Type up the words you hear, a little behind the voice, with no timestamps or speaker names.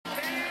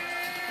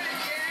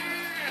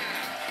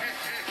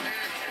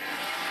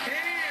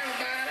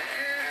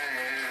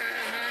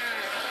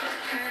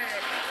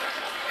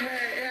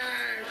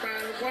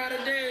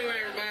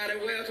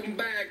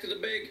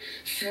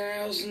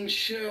rousing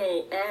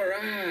show. All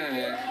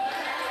right.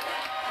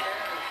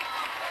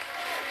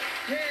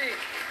 Hey,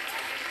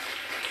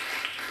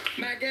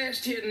 my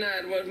guest here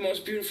tonight, one of the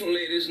most beautiful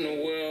ladies in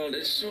the world.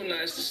 It's so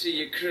nice to see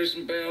you,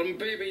 Kristen Bell. And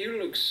baby,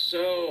 you look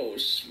so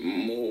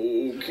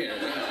smoking.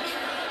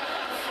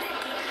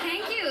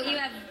 Thank you. You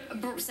have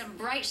some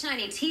bright,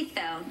 shiny teeth,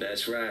 though.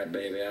 That's right,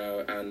 baby.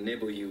 I'll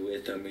nibble you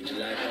with them. Would you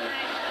like that?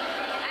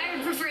 I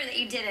would prefer that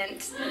you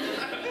didn't.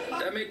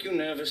 That make you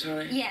nervous,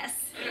 honey? Yes.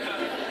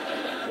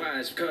 Why?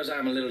 It's because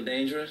I'm a little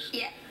dangerous?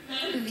 Yeah.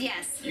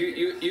 Yes.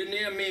 You're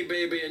near me,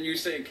 baby, and you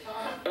think,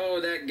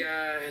 oh, that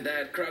guy,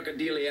 that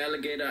crocodile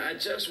alligator, I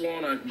just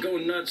want to go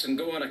nuts and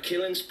go on a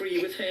killing spree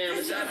with him.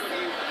 Is that what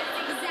you...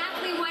 That's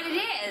exactly what it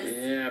is.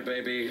 Yeah,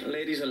 baby.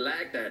 Ladies are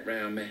like that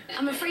round me.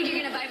 I'm afraid you're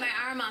going to bite my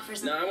arm off or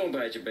something. No, I won't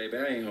bite you, baby.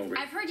 I ain't hungry.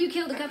 I've heard you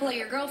killed a couple of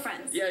your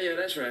girlfriends. Yeah,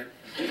 that's right.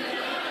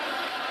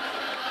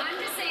 I'm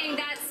just saying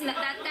that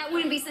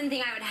wouldn't be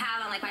something I would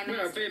have on, like, my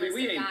Well, baby,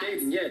 we ain't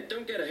dating yet.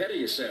 Don't get ahead of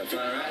yourself, all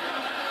right?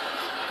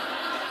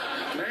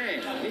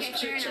 Man, these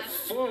chicks are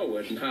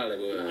forward in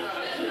Hollywood.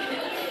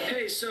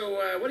 Hey, so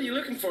what are you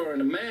looking for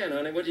in a man,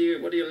 honey? What do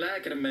you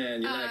like in a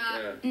man? You like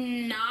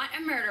not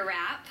a murder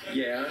rap.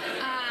 Yeah.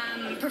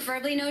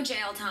 Preferably no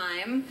jail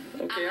time.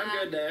 Okay, I'm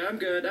good there. I'm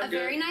good. A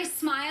very nice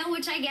smile,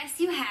 which I guess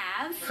you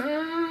have.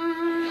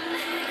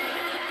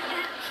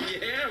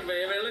 Yeah,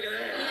 baby, look at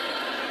that.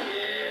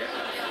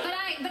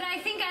 Yeah. But I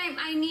think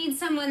I need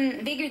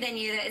someone bigger than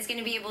you that is going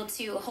to be able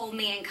to hold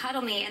me and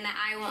cuddle me, and that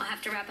I won't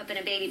have to wrap up in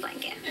a baby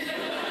blanket.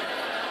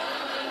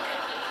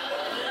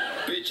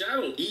 Bitch, I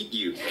will eat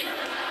you.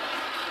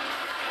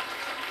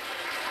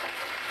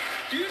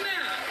 Do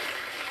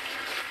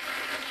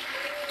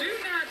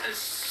not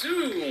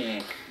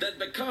assume that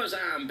because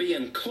I'm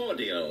being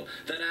cordial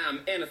that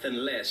I'm anything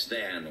less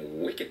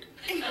than wicked.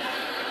 Hey,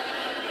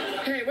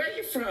 where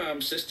you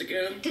from, sister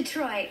girl?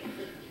 Detroit.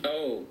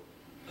 Oh.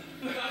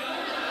 What do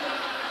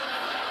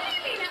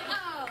you mean,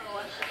 oh?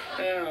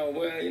 Oh,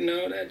 well, you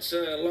know, that's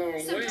a long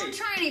So way. don't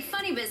try any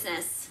funny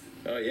business.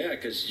 Oh, yeah,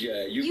 because you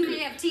You could... may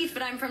have teeth,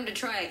 but I'm from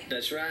Detroit.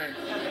 That's right.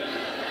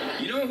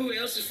 You know who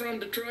else is from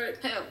Detroit?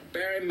 Who?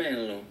 Barry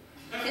Manilow.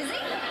 Is he?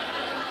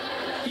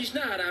 He's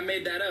not, I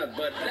made that up,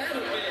 but that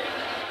would be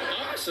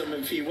awesome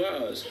if he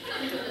was.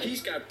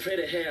 He's got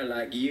pretty hair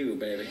like you,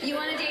 baby. You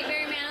want to date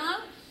Barry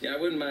Manilow? Yeah, I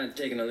wouldn't mind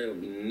taking a little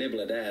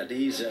nibble of that.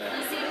 He's, See, this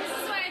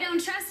is why I don't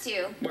trust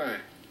you. Why?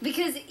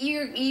 Because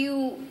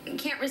you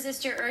can't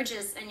resist your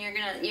urges, and you're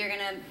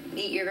gonna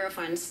eat your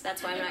girlfriends.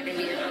 That's why I'm not gonna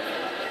be your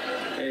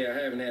girlfriend. Hey, I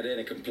haven't had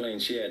any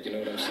complaints yet, you know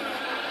what I'm saying?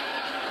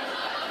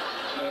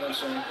 You know what I'm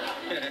saying?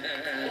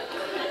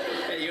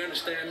 Hey, you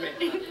understand me?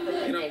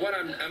 You know, what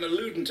I'm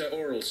alluding to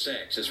oral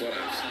sex is what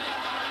I'm saying.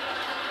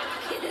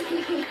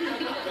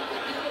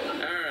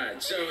 All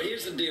right, so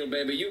here's the deal,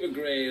 baby. You were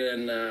great,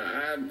 and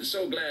I'm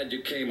so glad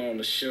you came on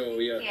the show.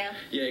 You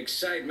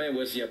excite me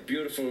with your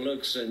beautiful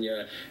looks, and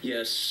you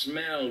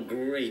smell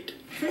great.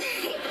 Thank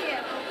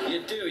you.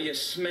 You do. You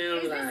smell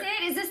Is like... this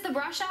it? Is this the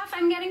brush off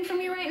I'm getting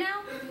from you right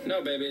now?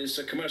 No, baby, it's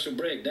a commercial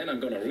break. Then I'm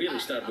going to really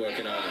start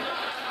working on it.